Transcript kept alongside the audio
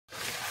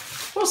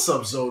What's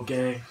up, Zoe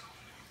gang?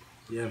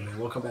 Yeah, man,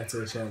 welcome back to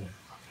the channel.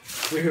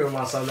 We're here with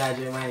my son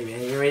Magic Mike,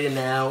 man. You ready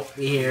now?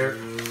 We here.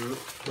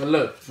 But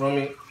look, for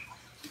me,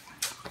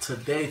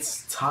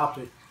 today's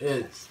topic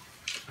is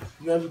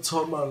we're gonna be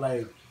talking about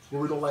like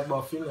what we don't like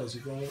about females,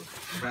 you feel me?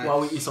 Right.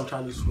 While we eat some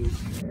Chinese food.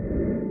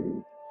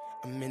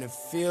 I'm in the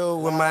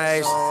field with my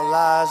ace.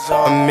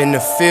 I'm in the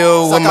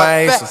field with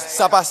my ace.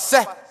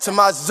 To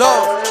my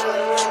zone.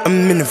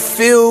 I'm in the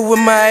field with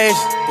my ace.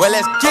 Well,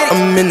 let's get it.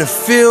 I'm in the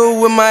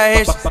field with my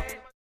ace.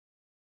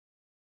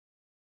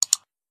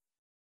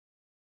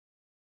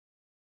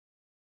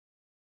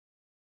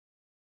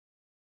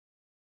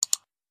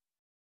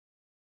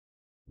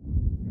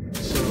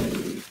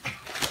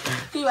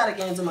 You gotta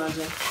get into my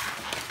gym.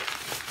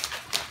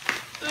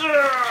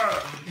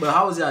 But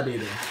how was y'all day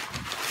then?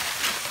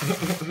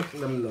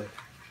 Let me know.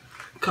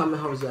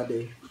 Comment, how was y'all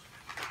day?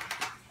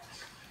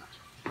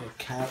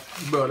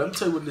 Bro, let me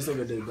tell you what this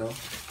nigga did, bro.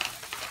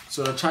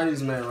 So the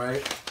Chinese man,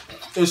 right?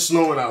 It's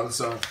snowing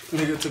outside.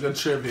 Nigga took a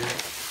trip here.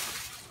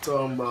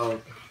 Talking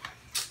about,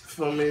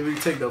 feel me, we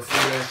take the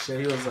food and shit.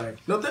 He was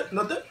like, nothing.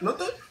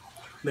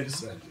 Nigga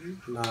said,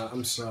 nah,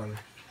 I'm sorry.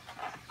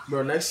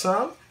 Bro, next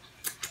time,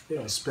 you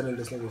don't spit in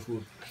this nigga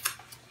food.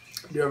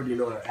 You already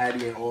know the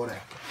Addy and all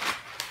that.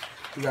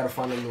 You gotta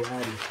find a new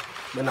Addy.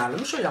 But nah, let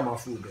me show y'all my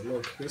food though.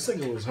 Look, this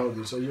nigga was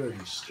hungry, so you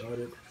already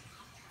started.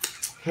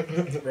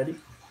 Ready?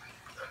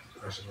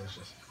 That's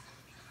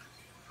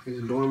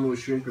It's normal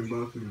shrimp and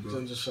broccoli,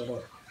 bro. Just shut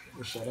up.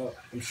 Just shut up.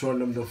 I'm showing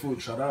them the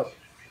food. Shut up.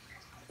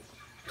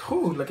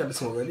 Whew, look at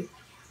this one. Ready?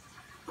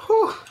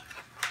 Whew.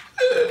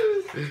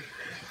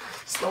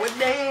 Slow it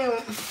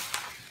down.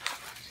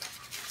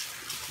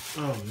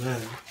 Oh,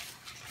 man.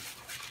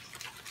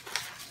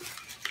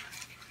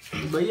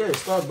 But yeah,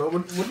 start, bro.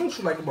 What don't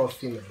you like about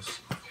females?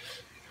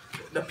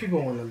 That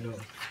people want to know.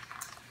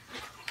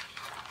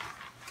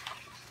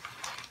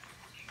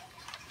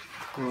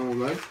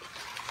 Alright.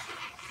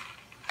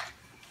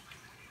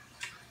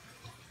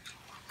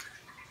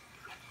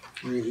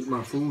 I didn't eat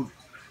my food.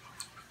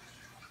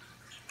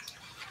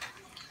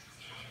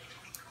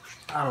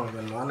 I don't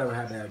even know. I never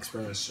had that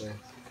experience, so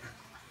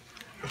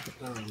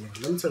I don't know.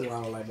 Let me tell you what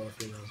I don't like about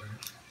females, man.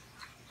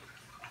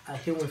 I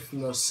hear when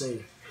females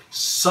say,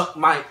 suck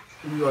my,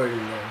 you already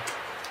know.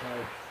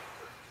 Like,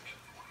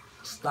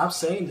 stop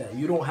saying that.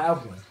 You don't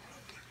have one.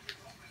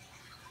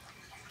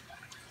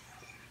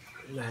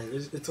 Like,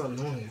 it's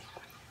annoying.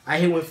 I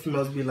hate when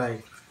females be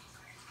like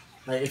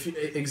if you,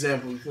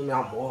 example, you feel me,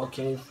 I'm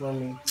walking, you feel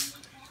me,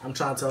 I'm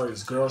trying to tell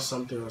this girl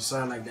something or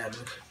something like that.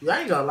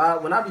 I ain't gonna lie,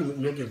 when I be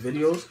making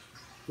videos,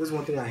 this is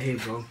one thing I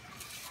hate, bro.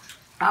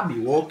 I be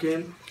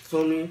walking,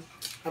 feel me,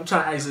 I'm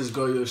trying to ask this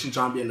girl, yo, she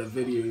trying to be in the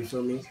video, you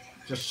feel me?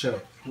 Just chill.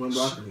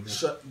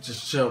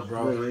 Just chill,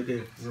 bro. Wait, right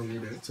there.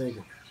 Take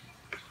it.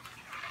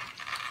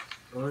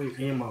 Already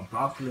eating my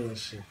broccoli and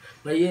shit.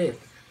 But yeah,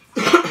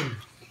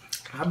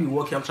 I be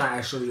walking, I'm trying to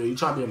ask her, yo, you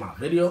trying to be in my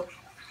video?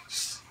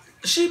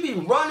 She be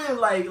running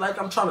like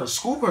I'm trying to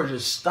scoop her,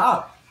 just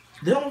stop.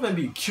 They don't even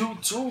be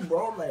cute too,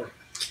 bro. Like,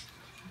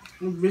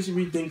 Bitch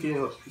be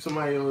thinking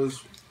somebody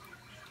else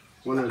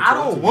wanna I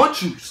don't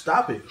want you.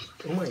 Stop it.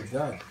 Oh my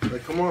god.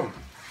 Like, come on.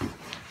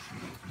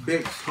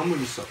 Bitch, humble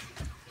yourself.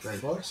 Like,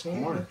 fuck,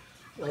 come on.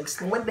 Like,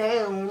 slow it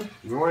down.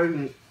 You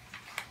already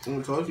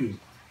I told you.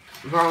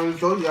 If I already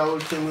told you, I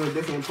would have taken a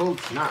different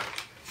approach. Not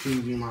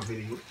seeing you in my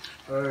video.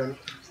 Alright.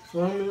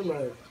 Feel me?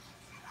 Like,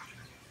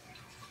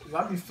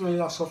 y'all be feeling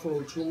y'all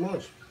suffer too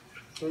much.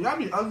 And y'all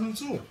be ugly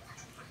too.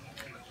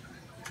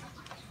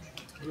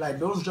 Like,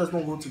 those just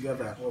don't go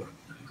together at all.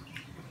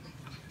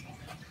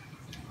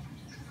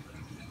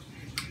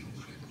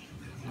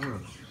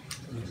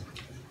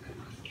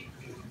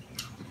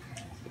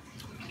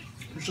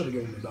 You should have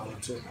given me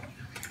 $1 too.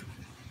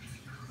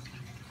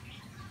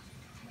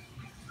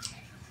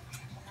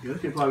 Your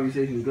kid probably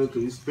tasting good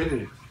because he's spitting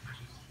it.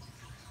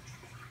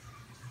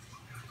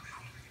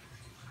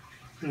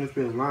 He's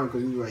spitting mine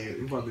because he's like,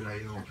 he's probably like,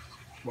 you know.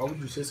 Why would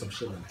you say some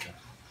shit like that?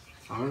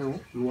 I don't know.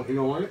 You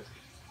don't want it?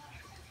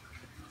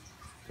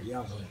 Yeah,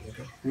 I want it,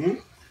 okay?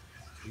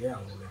 Hmm? Yeah, I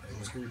want it. It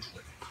was good.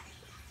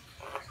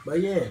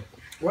 But yeah,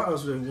 what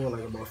else do we want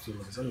like about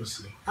females? Let me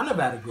see. I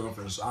never had a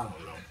girlfriend, so I don't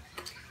know.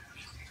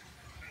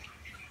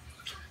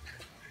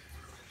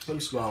 Let me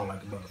see what I don't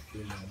like about a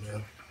female,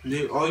 man.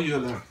 They all you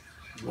now.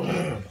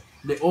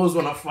 They always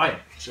want to fight.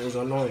 Shit's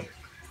annoying.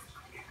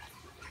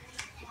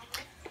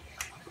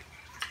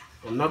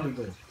 Another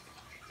thing.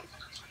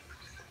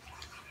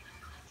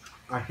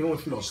 I hate when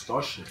females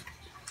start shit.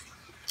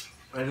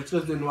 Like, it's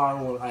just they know I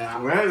don't want.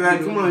 Right, like,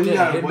 come on, you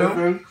got a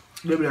boyfriend.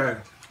 They be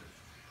like,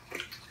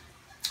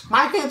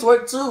 my hands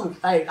work too.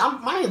 Like,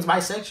 my hand's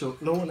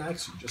bisexual. No one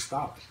asks you. Just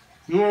stop.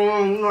 No,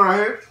 I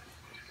hear.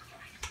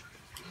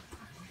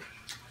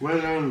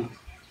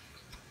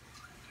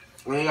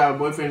 When you got a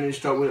boyfriend and you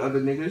start with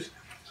other niggas,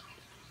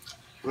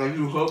 like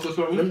you hook or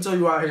something. Let me tell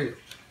you what I hate.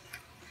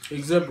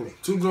 Example: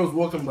 2 girls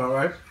walking by,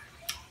 right?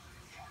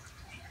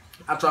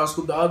 I try to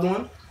scoop the other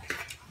one.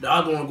 The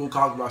other one go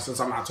cock block since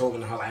I'm not talking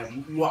to her. Like,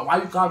 why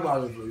you cock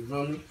blocking for? You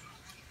feel me?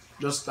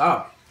 Just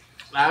stop.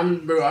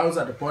 Bro, I was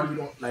at the party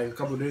like a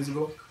couple of days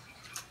ago.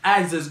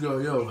 I asked this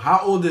girl, yo, how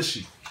old is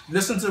she?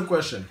 Listen to the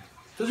question.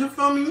 Cause you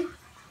feel me?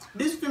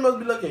 These females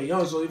be looking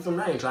young, so you feel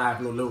me? I ain't trying to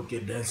have no little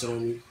kid dancing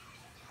on me.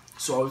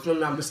 So you feel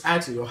me? I'm just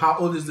asking, yo, how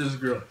old is this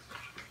girl?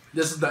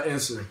 This is the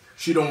answer.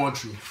 She don't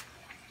want you.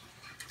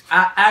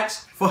 I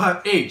asked for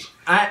her age.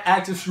 I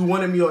asked if she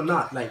wanted me or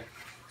not. Like,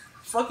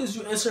 fuck is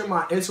you answering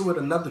my answer with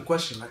another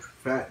question? Like,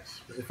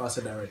 Facts. if I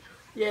said that right.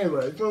 Yeah,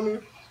 bro, you feel me?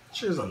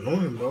 Shit is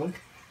annoying, bro.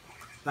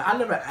 Like, I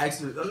never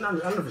asked her, I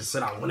never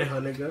said I wanted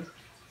her, nigga.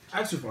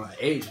 I asked her for her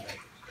age. Like,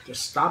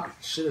 just stop it.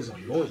 Shit is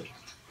annoying.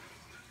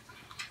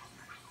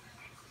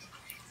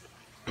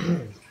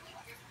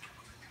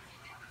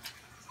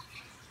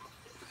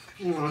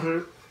 You want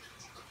her?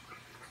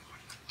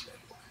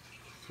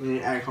 You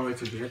ain't act hard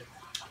to get.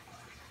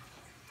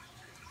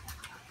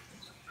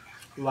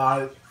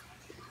 Like,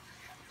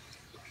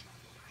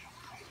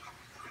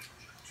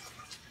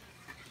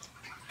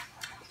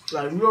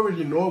 we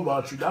already know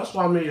about you. That's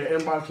why I made your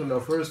inbox in the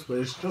first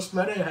place. Just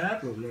let it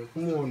happen, man.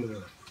 Come on,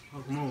 man.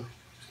 Oh, come on.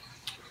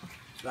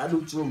 I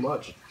do too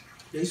much.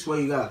 They swear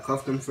you gotta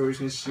cuff them first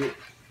and shit.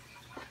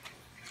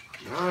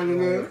 Nah,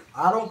 nigga.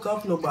 I don't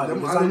cuff nobody.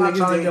 Them Because other I'm not niggas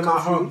trying to ain't get my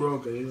cuff heart you.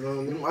 broken. You know what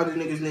I mean? Them other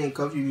niggas didn't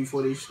cuff you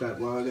before they slap.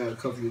 Well, I gotta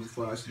cuff you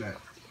before I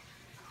slap.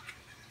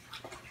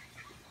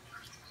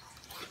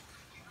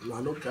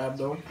 Nah, no cap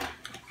though.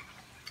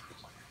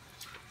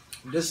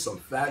 This is some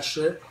fat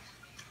shit.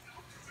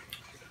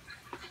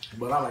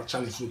 But I like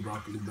Chinese food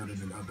broccoli better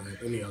than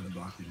any other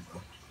broccoli,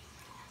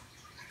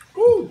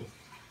 bro. Ooh!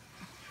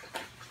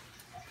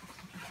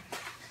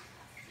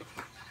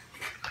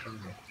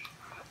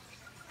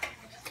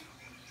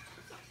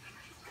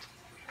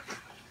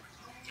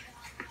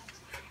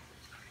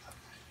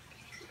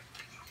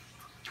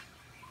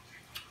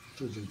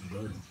 This is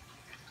good.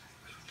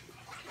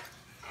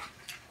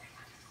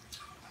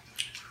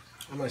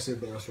 I might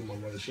save the rest for my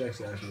mother. She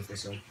actually asked me for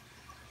some.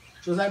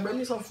 She was like, bring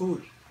me some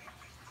food.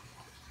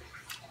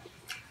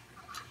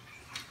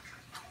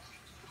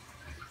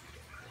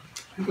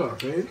 You got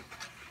paid?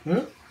 Hmm?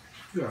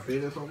 You got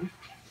paid or something?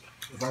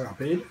 If I got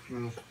paid?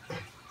 Mm.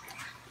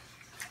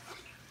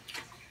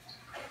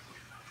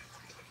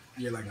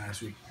 Yeah, like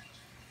last week.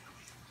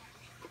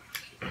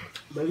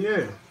 But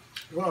yeah,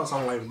 what else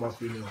I like about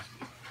females?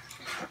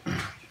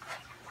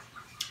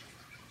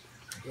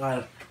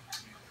 Like,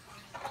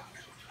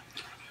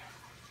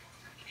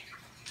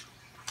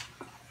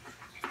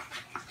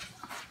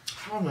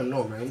 I don't even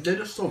know, man. They're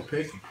just so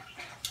picky.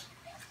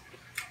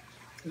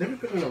 They be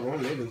picking the wrong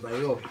niggas. Like,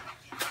 yo,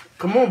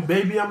 come on,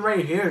 baby, I'm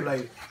right here.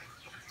 Like,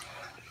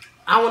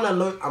 I want to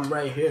look, I'm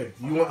right here.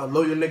 You want a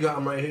loyal nigga,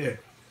 I'm right here.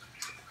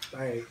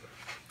 Like,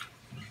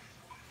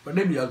 but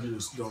they be ugly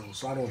as though,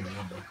 so I don't even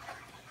know them.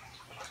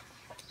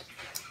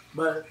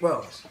 But, what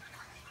else?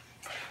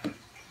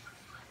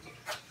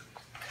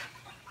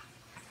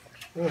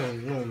 I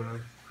don't know,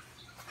 man.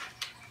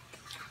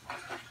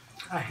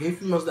 I hate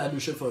females that do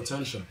shit for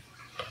attention.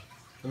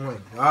 Oh my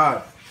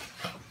god.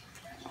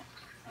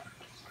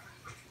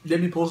 They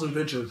be posting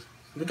pictures.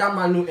 Look at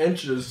my new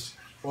inches.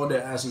 All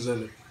their asses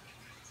in it.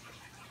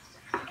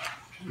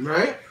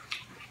 Right?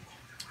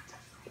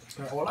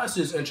 All I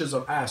see is inches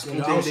of ass.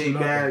 You think they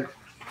bad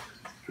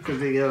because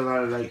they get a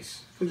lot of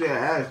likes. Because they're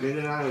ass,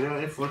 nigga. They're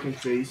not in fucking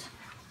face.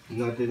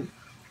 Nothing.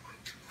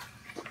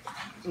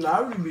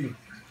 Nah,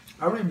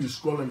 I really be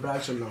scrolling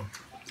back to now.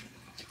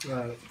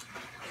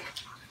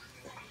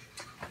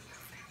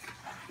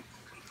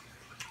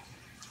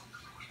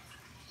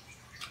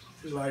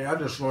 Like, I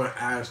just want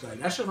to ask, like,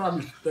 that shit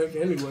probably thick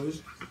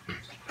anyways.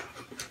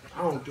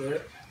 I don't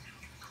care.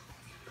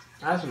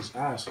 Ass is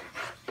ass.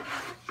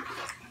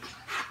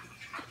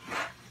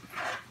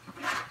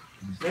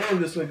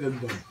 Damn, this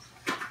nigga done.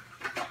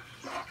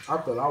 I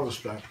thought I was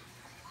fat.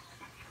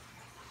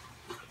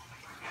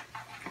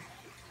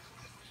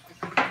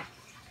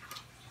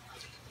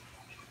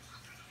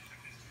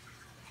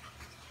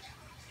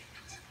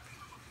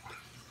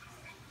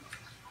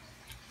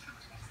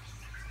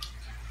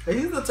 And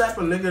he's the type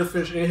of nigga to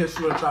finish in his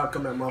food and try to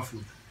come at my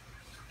food.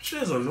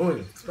 Shit is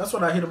annoying. That's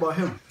what I hate about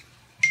him.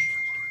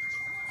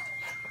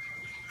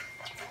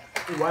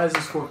 Why is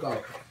this fork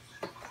out?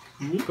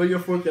 Put your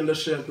fork in the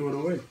shit and throw it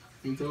away.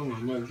 You told me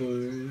I'm not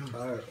doing it.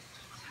 Alright.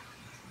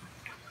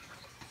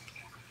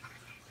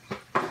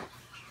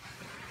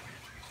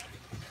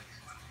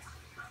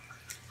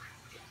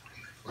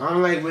 I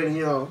don't like when,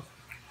 you know,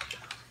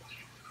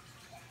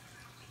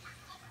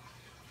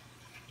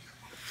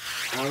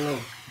 I don't know.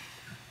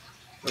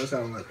 That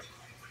sound like.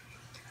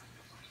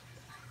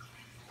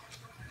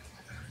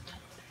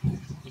 I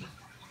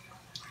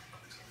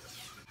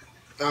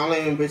don't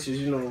like when bitches,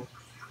 you know,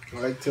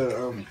 like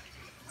to,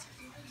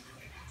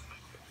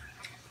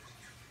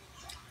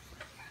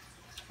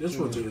 This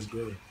roti is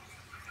good.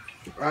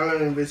 I don't like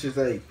when bitches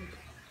like,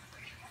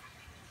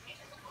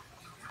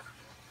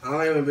 I don't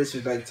like when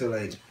bitches like to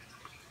like,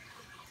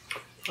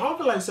 I don't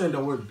feel like saying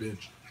the word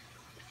bitch.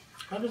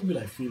 I just be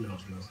like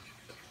females, man.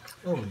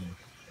 Oh man.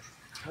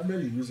 I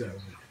barely use that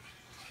word.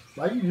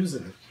 Why you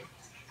using it?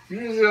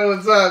 you know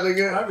what's up,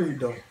 nigga. I really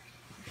don't.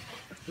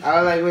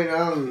 I like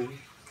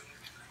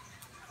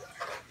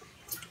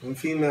when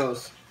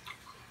females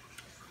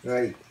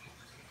like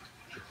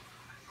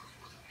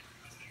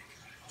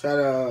try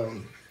to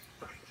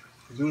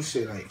do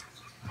shit like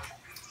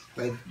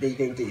they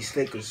think they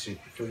slick or shit.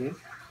 You feel me?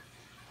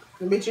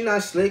 Bitch, you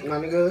not slick, my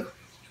nigga.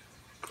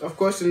 Of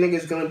course, the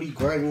nigga's gonna be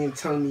grimy and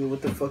telling me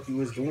what the fuck you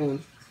was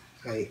doing.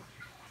 Like,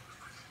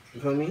 you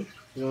feel me?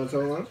 You know what I'm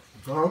talking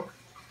about?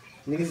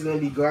 Niggas gonna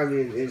be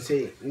grimy and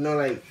say, you know,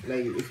 like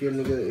if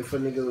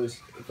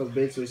a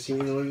bitch was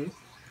cheating on you,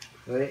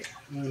 right?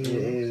 And the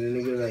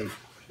nigga like,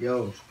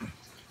 yo,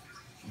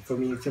 for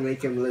me to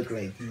make him look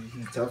like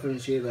he tough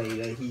and shit,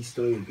 like he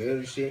stole your girl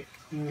and shit.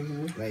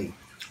 Like,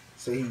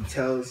 so he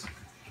tells,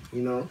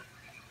 you know.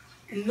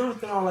 You know the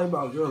thing I don't like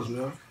about girls,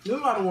 man? They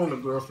don't want a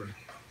girlfriend.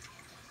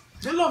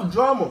 They love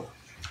drama.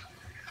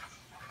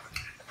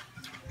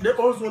 They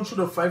always want you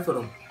to fight for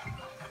them.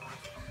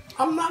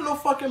 I'm not no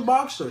fucking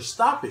boxer.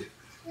 Stop it.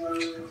 Come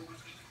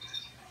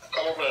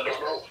over there,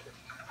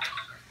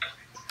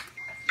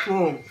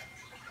 bro.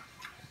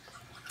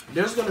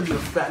 There's gonna be a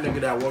fat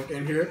nigga that walk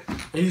in here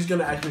and he's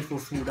gonna ask me for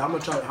food. How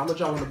much I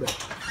want to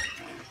bet?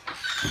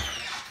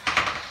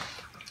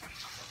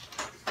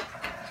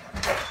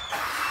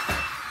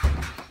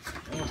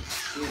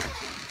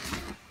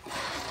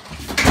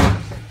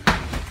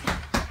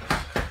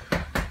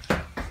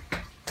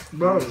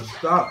 Bro,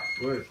 stop.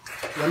 Wait.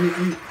 Let me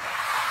eat.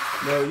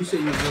 Bro, you said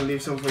you was gonna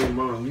leave something for your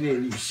mom. You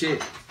didn't leave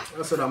shit.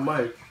 I said I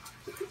might.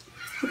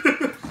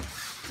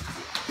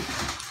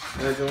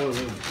 That's the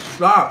only one.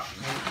 Stop.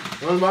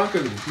 One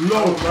balcony.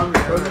 No, One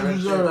balcony. what did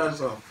you serve that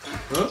song?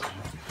 Huh?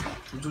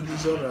 What did you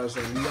serve that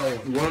song?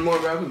 No. One more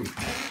balcony.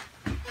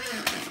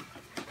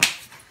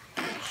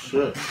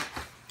 Shit.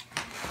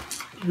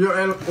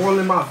 You're all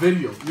in my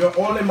video. You're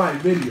all in my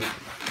video.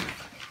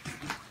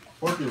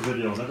 What's your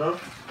video, nigga?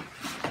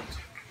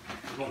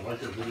 I don't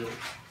like your video.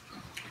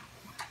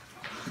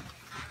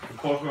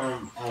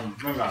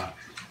 Nigga.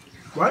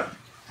 What?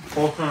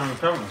 Colson and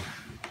Kevin.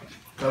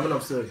 Kevin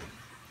upstairs.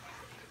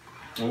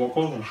 And what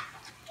Colson?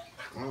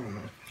 I don't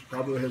know.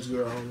 Probably his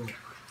girl. I don't know.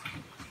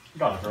 You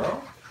got a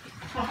girl?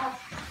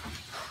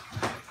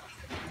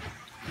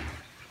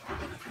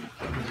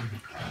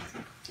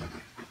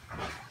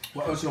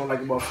 What else you don't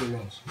like about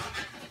females?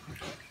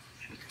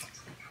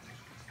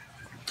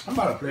 I'm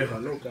about to play her,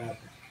 no cap.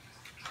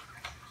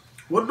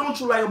 What don't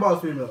you like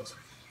about females?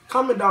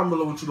 Comment down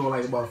below what you don't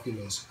like about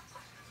females.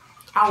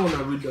 I want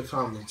to read the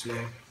comments,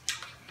 man.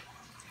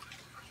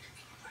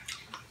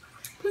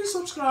 Please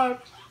subscribe.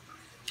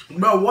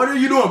 Bro, what are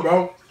you doing,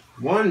 bro?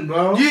 One,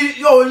 bro.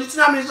 Yo, you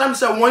see how many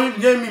times you said one? You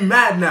getting me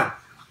mad now.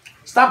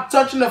 Stop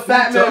touching the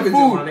fat man food.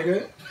 My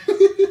nigga.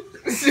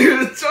 See who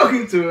you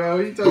talking to, bro?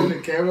 You talking to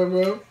the camera,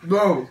 bro?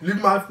 Bro,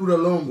 leave my food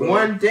alone, bro.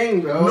 One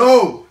thing, bro.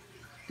 No.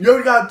 You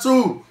already got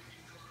two.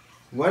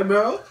 What,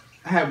 bro?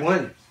 I had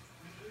one.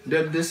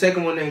 The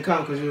second one didn't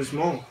count because it was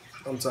small.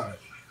 I'm sorry.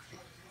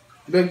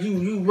 Look,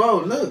 you, bro,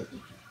 look.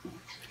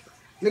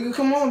 Nigga,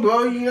 come on,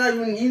 bro. You're not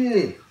even eating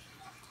it.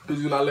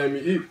 Because you're not letting me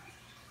eat.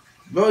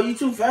 Bro, you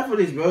too fat for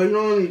this, bro. You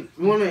don't you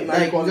wanna Now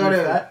like you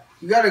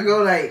you gotta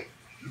go like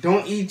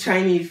don't eat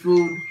Chinese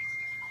food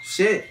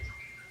shit.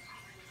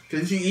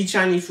 Cause if you eat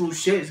Chinese food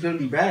shit, it's gonna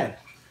be bad.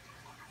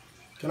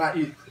 Can I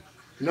eat?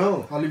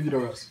 No. I'll leave you the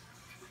rest.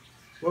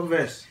 What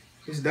rest?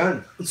 It's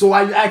done. So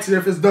why you asking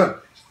if it's done?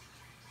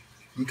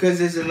 Because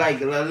it's like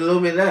a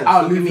little bit less.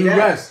 I'll So leave give you me the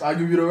that. rest. I'll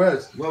give you the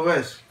rest. What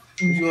rest?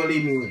 What you gonna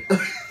leave me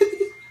with?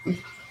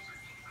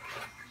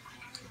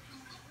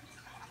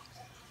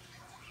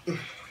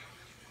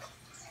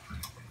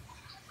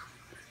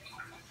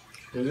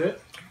 Is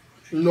it?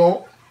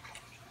 No.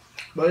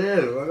 But yeah,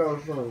 I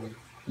got something.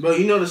 Bro,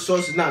 you know the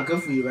sauce is not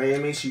good for you, right?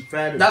 It makes you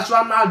fatter. That's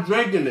why I'm not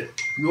drinking it.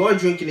 You are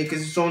drinking it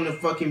because it's on the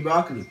fucking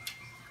broccoli.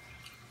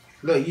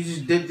 Look, you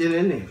just dipped it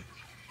in there.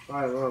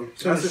 Alright,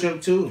 It's on the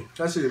shrimp too.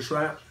 That's it,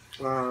 right?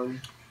 I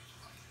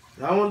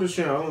don't want the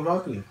shrimp, I want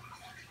broccoli.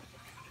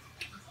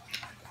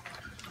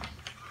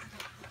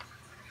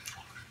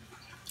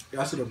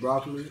 That's the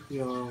broccoli.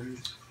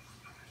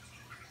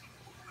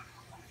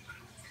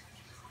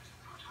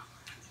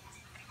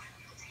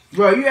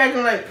 Bro, you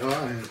acting like... Oh,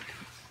 alright.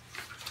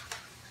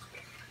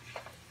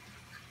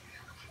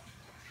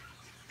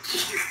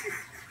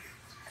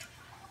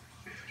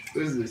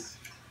 What is this?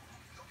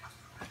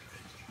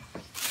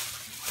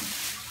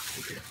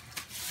 Okay.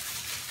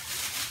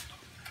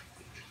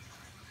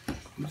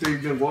 You think you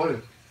drink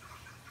water?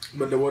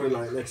 But the water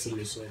line next to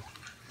me, so.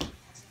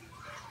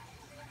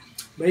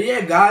 But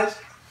yeah, guys.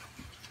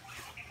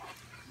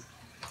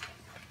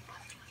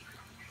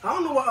 I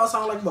don't know what else I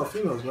don't like about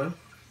females, man.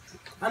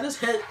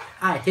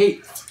 I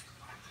hate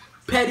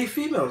petty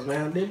females,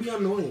 man. They be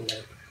annoying,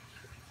 like.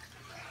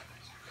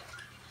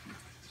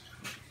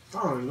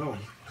 I don't know.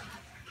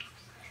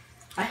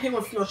 I hate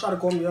when females try to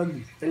call me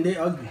ugly, and they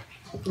ugly.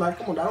 Like,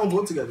 come on, that don't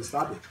go together.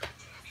 Stop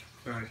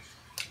it. Alright.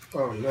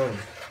 Oh no.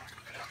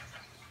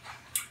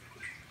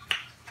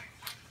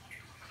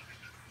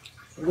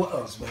 What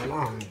else, man?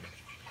 I don't know.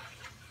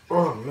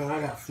 Oh man,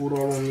 I got food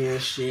all on me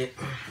and shit.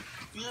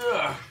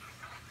 Yeah.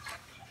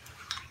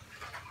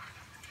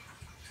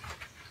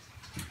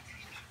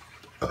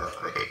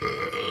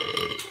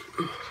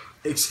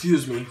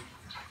 Excuse me.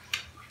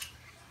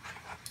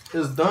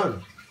 It's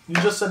done. You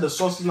just said the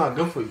sauce is not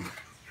good for you.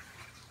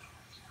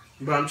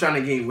 But I'm trying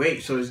to gain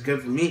weight, so it's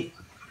good for me.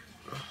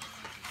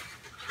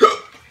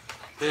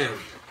 Damn.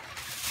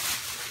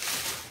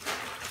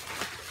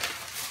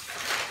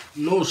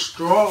 No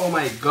straw, oh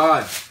my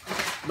god.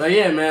 But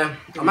yeah, man,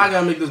 I'm not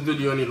gonna make this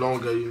video any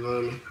longer, you know what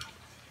I mean?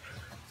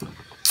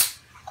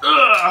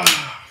 Ugh.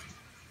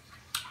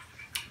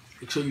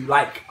 Make sure you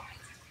like.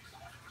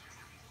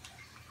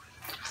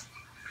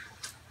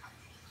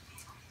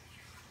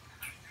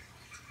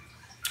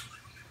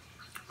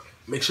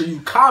 Make sure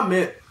you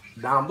comment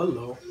down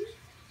below.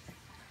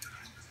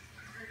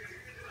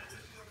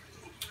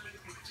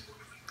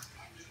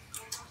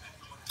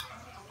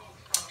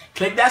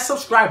 Click that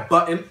subscribe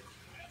button.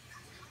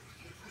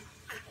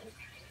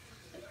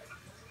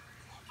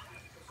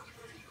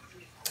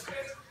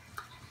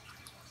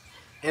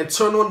 And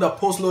turn on the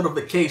post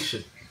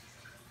notification.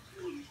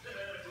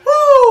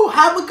 Woo!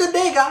 Have a good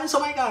day, guys. Oh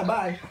my god,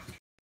 bye.